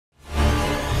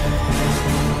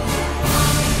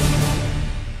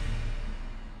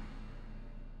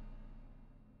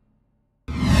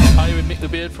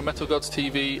Beard from Metal Gods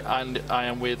TV, and I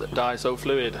am with Daiso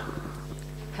Fluid.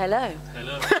 Hello.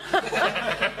 Hello.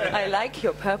 I like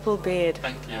your purple beard.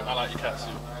 Thank you. I like your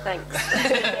catsuit. Thanks.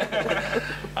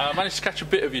 I managed to catch a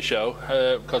bit of your show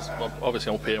because obviously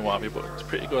I'm up here in Wavy, but it's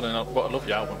pretty good, and I love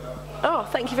your album. Oh,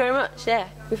 thank you very much. Yeah,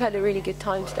 we've had a really good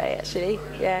time today, actually.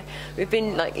 Yeah, we've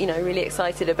been really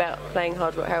excited about playing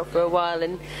Hard Rock Hell for a while,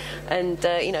 and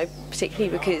particularly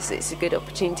because it's a good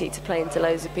opportunity to play into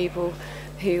loads of people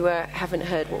who haven't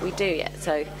heard what we do yet.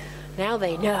 So now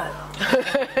they know.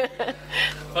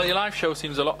 Well, your live show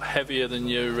seems a lot heavier than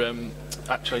your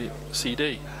actually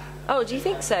CD. Oh, do you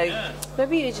think so? Yeah.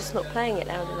 Maybe you're just not playing it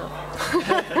loud enough.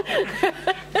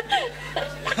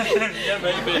 Yeah,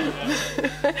 maybe.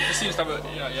 It seems to have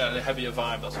a heavier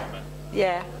vibe, that's what I meant.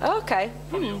 Yeah. Oh, okay.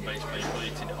 Probably your bass player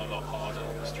hitting it a lot harder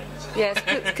on the strings. Yeah,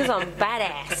 it's because I'm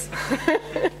badass.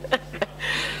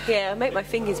 Yeah, I make my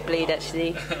fingers bleed,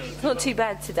 actually. It's not too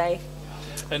bad today.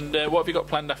 And what have you got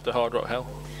planned after Hard Rock Hell?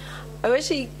 I'm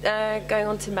actually going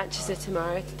on to Manchester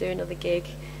tomorrow to do another gig.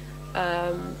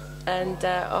 And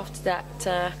after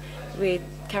that, we're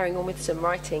carrying on with some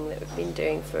writing that we've been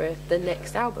doing for the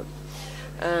next album.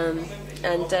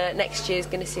 And next year is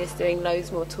going to see us doing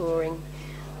loads more touring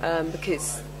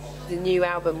because the new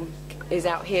album is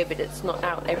out here, but it's not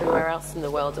out everywhere else in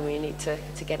the world, and we need to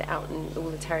get it out in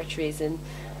all the territories and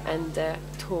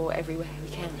tour everywhere we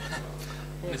can.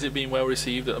 Yeah. Is it being well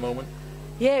received at the moment?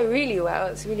 Yeah, really well.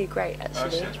 It's really great,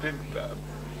 actually. It's been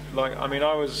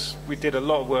we did a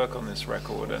lot of work on this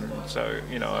record, and so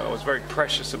I was very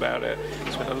precious about it.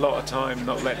 Spent a lot of time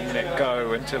not letting it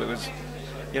go until it was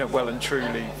well and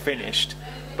truly finished.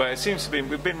 But it seems to be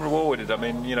we've been rewarded. I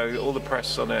mean, all the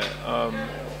press on it,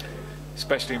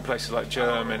 especially in places like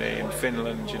Germany and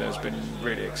Finland, has been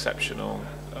really exceptional.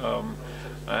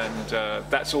 And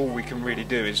that's all we can really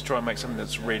do is try and make something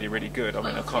that's really, really good. I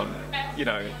mean, I can't,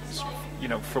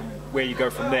 from where you go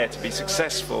from there to be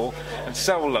successful and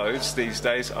sell loads these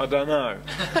days, I don't know.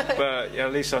 But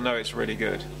at least I know it's really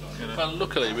good. Well,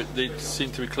 luckily they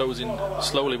seem to be closing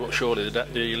slowly but surely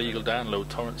the illegal download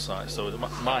torrent sites, so there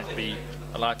might be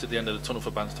a light at the end of the tunnel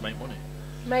for bands to make money.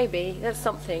 Maybe that's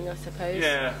something, I suppose.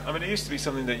 Yeah, I mean, it used to be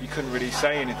something that you couldn't really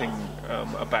say anything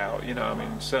about. I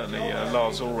mean, certainly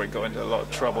Lars Ulrich got into a lot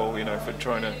of trouble, for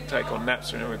trying to take on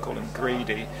Napster, we call him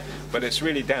greedy. But it's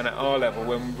really down at our level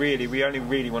when we only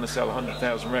really want to sell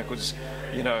 100,000 records,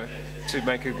 to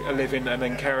make a living and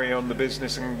then carry on the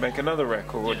business and make another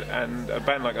record. And a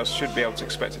band like us should be able to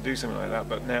expect to do something like that.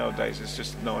 But nowadays it's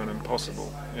just nigh on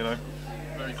impossible.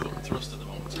 Very good thrust at the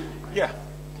moment. Yeah.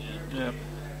 Yeah.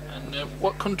 And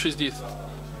what countries do you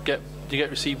get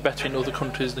received better in other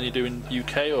countries than you do in the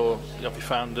UK, or have you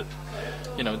found that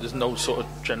there's no sort of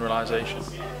generalisation?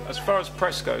 As far as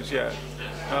press goes, yeah.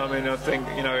 I mean, I think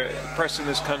press in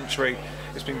this country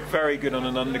has been very good on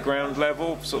an underground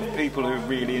level. Sort of people who are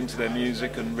really into their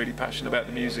music and really passionate about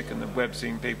the music, and the web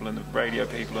scene people and the radio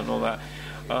people and all that.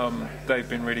 They've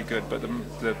been really good, but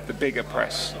the bigger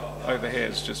press over here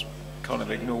has just kind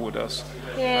of ignored us.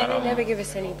 Yeah, they never give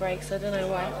us any breaks. I don't know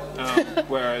why.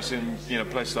 Whereas in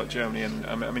places like Germany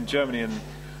and Germany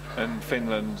and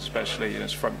Finland especially,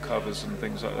 it's front covers and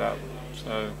things like that.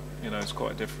 So it's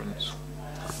quite a difference.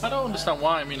 I don't understand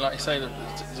why. I mean, like you say,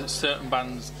 that certain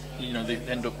bands, they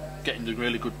end up getting the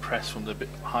really good press from the bit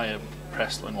higher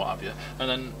press and what have you, and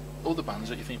then other bands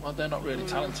that you think, well, they're not really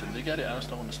talented. They get it. I just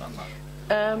don't understand that.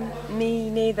 Me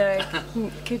neither.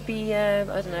 Could be, I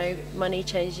don't know, money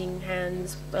changing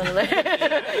hands. I don't know.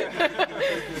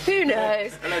 Who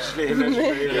knows? Allegedly.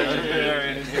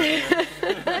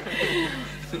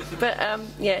 But I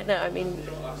mean,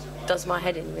 does my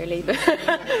head in really, but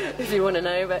if you want to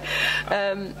know. But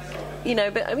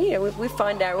we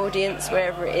find our audience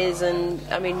wherever it is, and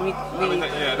I mean,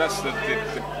 that's the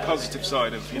positive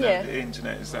side of the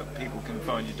internet, is that people can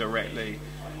find you directly.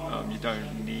 You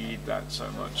don't need that so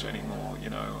much anymore,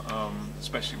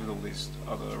 especially with all these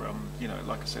other,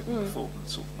 like I said before,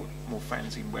 sort of more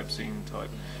fancy web scene type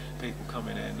people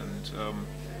coming in, and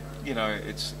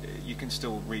you can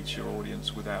still reach your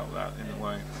audience without that in a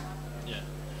way. Yeah.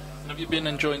 And have you been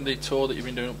enjoying the tour that you've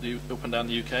been doing up and down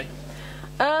the UK?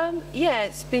 Yeah,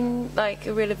 it's been like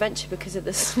a real adventure because of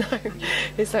the snow.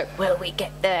 It's like, will we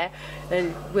get there,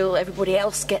 and will everybody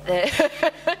else get there?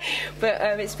 But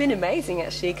it's been amazing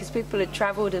actually, because people had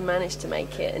travelled and managed to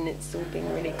make it, and it's all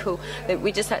been really cool.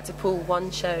 We just had to pull one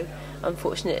show,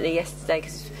 unfortunately, yesterday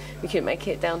because we couldn't make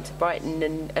it down to Brighton,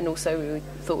 and also we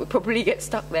thought we'd probably get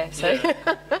stuck there, so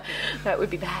that would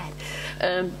be bad.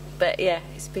 But yeah,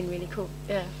 it's been really cool.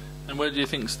 Yeah. And where do you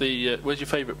think's where's your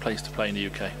favourite place to play in the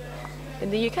UK? In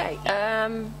the UK?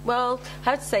 Well, I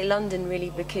have to say London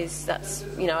really, because that's,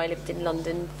 you know, I lived in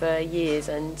London for years,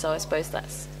 and so I suppose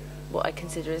that's what I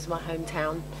consider as my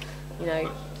hometown, you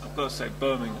know. I've got to say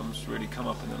Birmingham's really come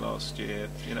up in the last year.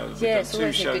 You know, we've Yeah, done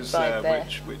 2 shows there.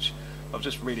 which I've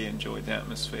just really enjoyed the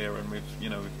atmosphere, and we've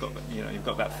got, you know, you've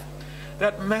got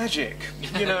that magic,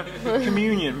 you know,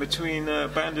 communion between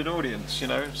band and audience, you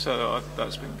know. So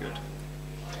that's been good.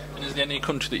 And is there any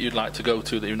country that you'd like to go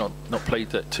to that you've not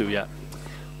played to yet?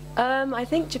 I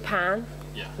think Japan.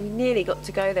 Yeah. We nearly got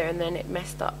to go there and then it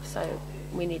messed up, so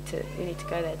we need to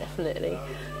go there definitely.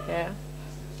 Yeah.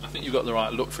 I think you've got the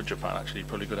right look for Japan. Actually, you'd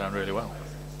probably go down really well.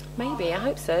 Maybe, I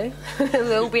hope so.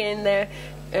 They'll all be in their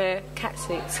cat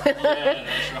suits. Yeah,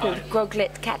 that's right.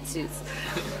 Groglet cat suits.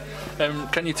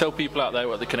 Can you tell people out there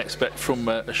what they can expect from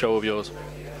a show of yours?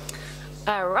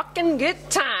 A rockin' good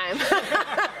time.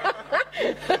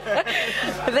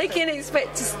 They can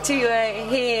expect to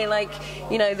hear, like,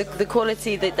 you know, the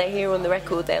quality that they hear on the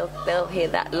record. They'll hear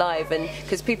that live, and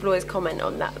because people always comment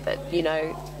on that you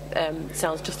know,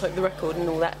 sounds just like the record and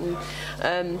all that,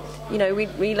 and you know,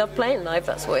 we love playing live.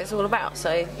 That's what it's all about.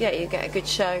 So yeah, you get a good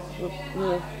show.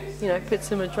 We'll you know, put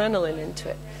some adrenaline into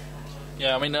it.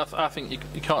 Yeah, I mean, I think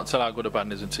you can't tell how good a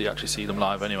band is until you actually see them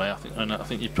live. Anyway, I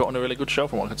think you've put on a really good show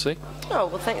from what I can see. Oh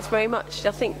well, thanks very much.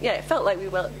 I think it felt like we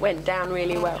went down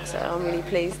really well, so I'm really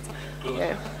pleased.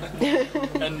 Good. Yeah.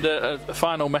 And a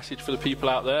final message for the people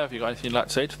out there. Have you got anything you'd like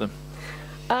to say to them?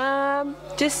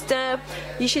 Just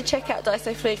you should check out Dice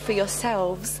Fluid for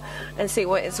yourselves and see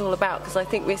what it's all about, because I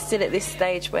think we're still at this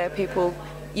stage where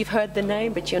you've heard the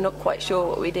name but you're not quite sure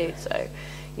what we do. So,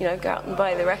 you know, go out and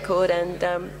buy the record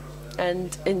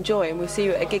and enjoy, and we'll see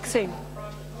you at a gig soon.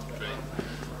 Great.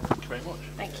 Thank you very much.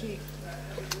 Thank you.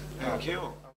 Thank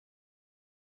you.